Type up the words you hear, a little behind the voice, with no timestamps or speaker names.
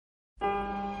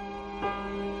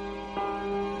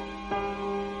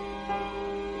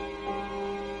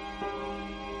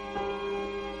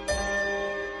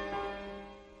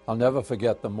I'll never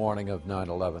forget the morning of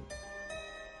 9/11.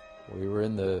 We were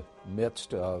in the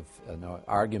midst of an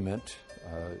argument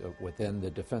within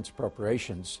the Defense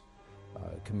Appropriations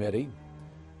Committee.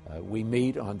 We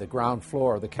meet on the ground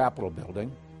floor of the Capitol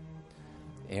building,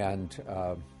 and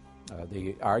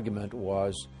the argument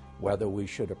was whether we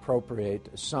should appropriate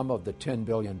some of the $10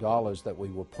 billion that we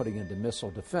were putting into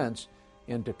missile defense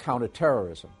into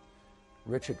counterterrorism.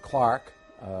 Richard Clark,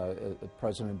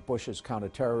 President Bush's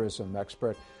counterterrorism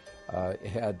expert,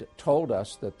 had told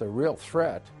us that the real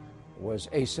threat was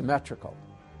asymmetrical.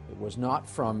 It was not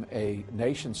from a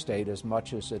nation state as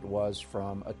much as it was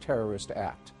from a terrorist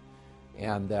act,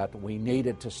 and that we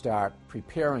needed to start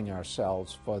preparing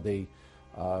ourselves for the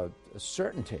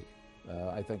certainty,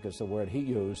 I think is the word he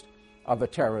used, of a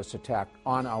terrorist attack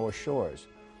on our shores.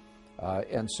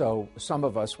 And so some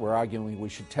of us were arguing we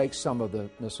should take some of the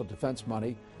missile defense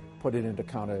money, put it into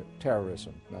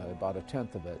counterterrorism, about a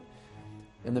tenth of it.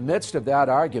 In the midst of that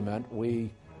argument,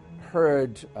 we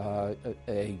heard a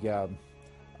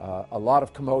lot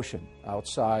of commotion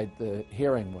outside the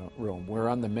hearing room. We're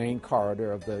on the main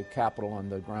corridor of the Capitol on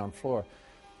the ground floor,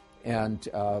 and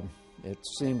it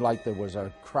seemed like there was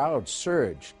a crowd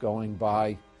surge going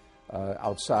by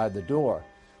outside the door.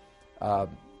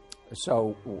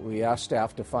 So we asked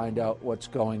staff to find out what's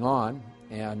going on,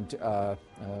 and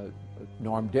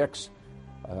Norm Dix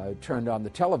turned on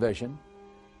the television,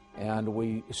 and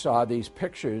we saw these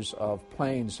pictures of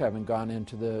planes having gone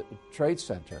into the trade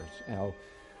centers. You know,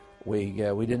 we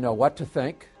didn't know what to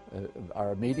think.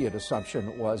 Our immediate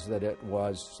assumption was that it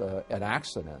was an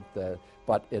accident,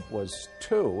 but it was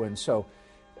two, and so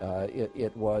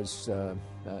it was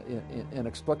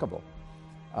inexplicable.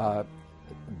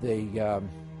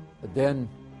 Then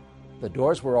the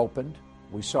doors were opened.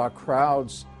 We saw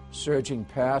crowds surging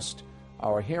past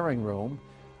our hearing room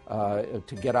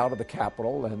to get out of the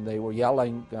Capitol, and they were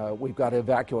yelling, "We've got to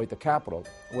evacuate the Capitol."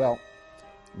 Well,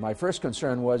 my first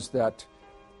concern was that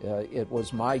it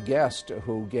was my guest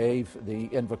who gave the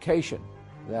invocation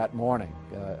that morning,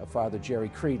 Father Jerry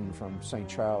Creedon from St.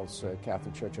 Charles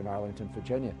Catholic Church in Arlington,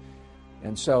 Virginia.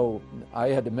 And so I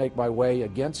had to make my way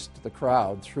against the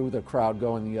crowd, through the crowd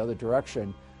going the other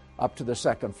direction, up to the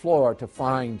second floor to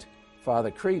find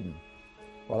Father Creedon.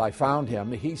 Well, I found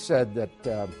him. He said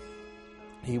that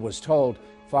he was told,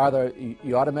 "Father,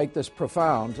 you ought to make this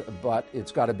profound, but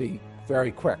it's got to be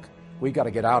very quick. We got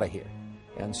to get out of here."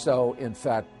 And so, in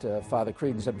fact, Father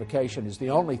Creedon's invocation is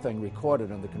the only thing recorded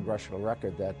in the congressional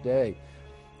record that day.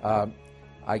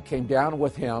 I came down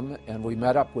with him, and we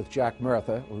met up with Jack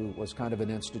Murtha, who was kind of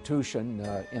an institution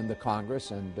in the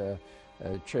Congress and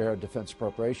chair of Defense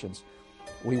Appropriations.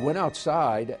 We went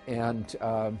outside, and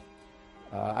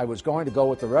I was going to go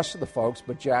with the rest of the folks,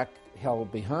 but Jack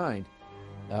held behind.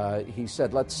 He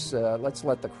said, let's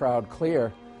let the crowd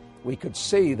clear. We could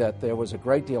see that there was a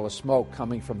great deal of smoke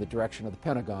coming from the direction of the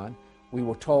Pentagon. We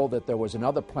were told that there was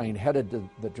another plane headed to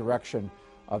the direction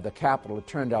of the Capitol. It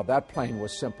turned out that plane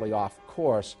was simply off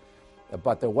course,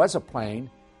 but there was a plane,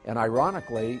 and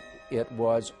ironically, it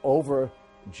was over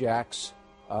Jack's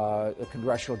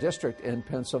congressional district in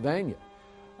Pennsylvania.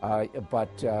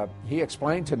 But he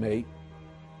explained to me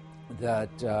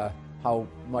that how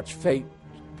much fate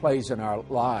plays in our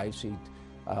lives.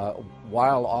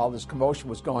 While all this commotion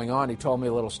was going on, he told me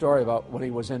a little story about when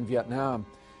he was in Vietnam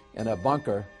in a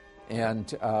bunker, and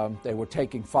they were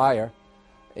taking fire,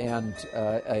 and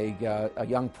a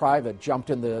young private jumped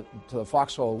into the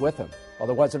foxhole with him. Well,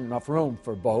 there wasn't enough room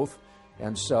for both,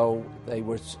 and so they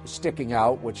were sticking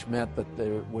out, which meant that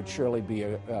there would surely be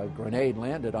a grenade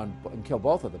landed on and kill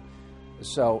both of them.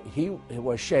 So he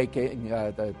was shaking,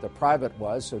 the private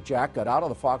was, so Jack got out of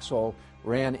the foxhole,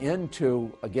 ran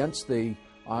against the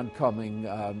oncoming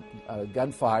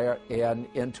gunfire and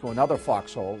into another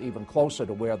foxhole, even closer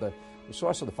to where the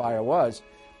source of the fire was.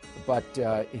 But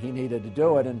he needed to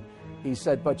do it, and he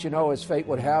said, but you know, as fate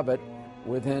would have it,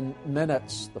 within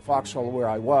minutes, the foxhole where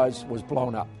I was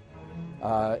blown up.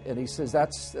 And he says,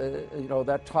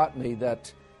 that taught me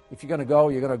that if you're going to go,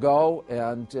 you're going to go,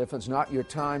 and if it's not your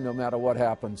time, no matter what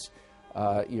happens,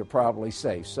 you're probably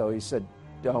safe. So he said,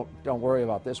 don't worry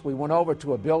about this. We went over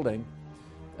to a building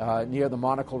near the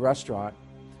Monocle Restaurant.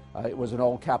 It was an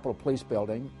old Capitol Police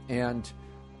building, and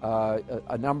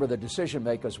a number of the decision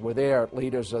makers were there,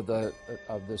 leaders of the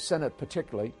Senate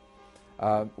particularly.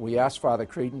 We asked Father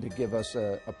Creedon to give us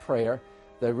a prayer.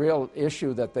 The real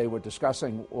issue that they were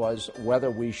discussing was whether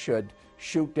we should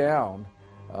shoot down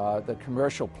the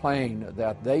commercial plane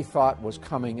that they thought was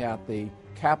coming at the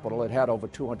Capitol. It had over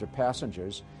 200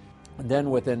 passengers. And then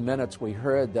within minutes we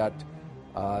heard that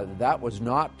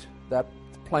that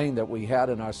plane that we had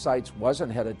in our sights wasn't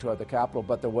headed toward the Capitol,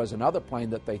 but there was another plane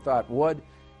that they thought would,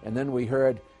 and then we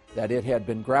heard that it had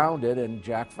been grounded, and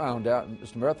Jack found out, and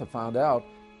Mr. Murtha found out,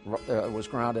 it was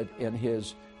grounded in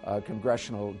his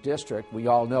congressional district. We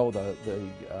all know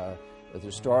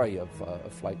the story of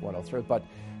Flight 103, but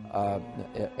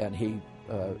and he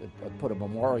put a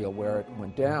memorial where it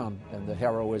went down and the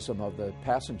heroism of the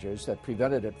passengers that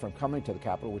prevented it from coming to the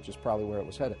Capitol, which is probably where it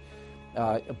was headed.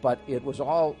 But it was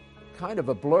all kind of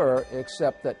a blur,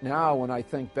 except that now when I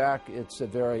think back, it's a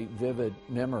very vivid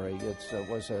memory. It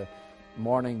was a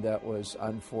morning that was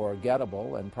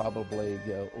unforgettable and probably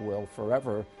will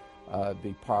forever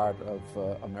be part of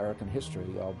American history,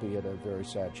 albeit a very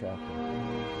sad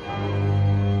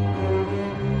chapter.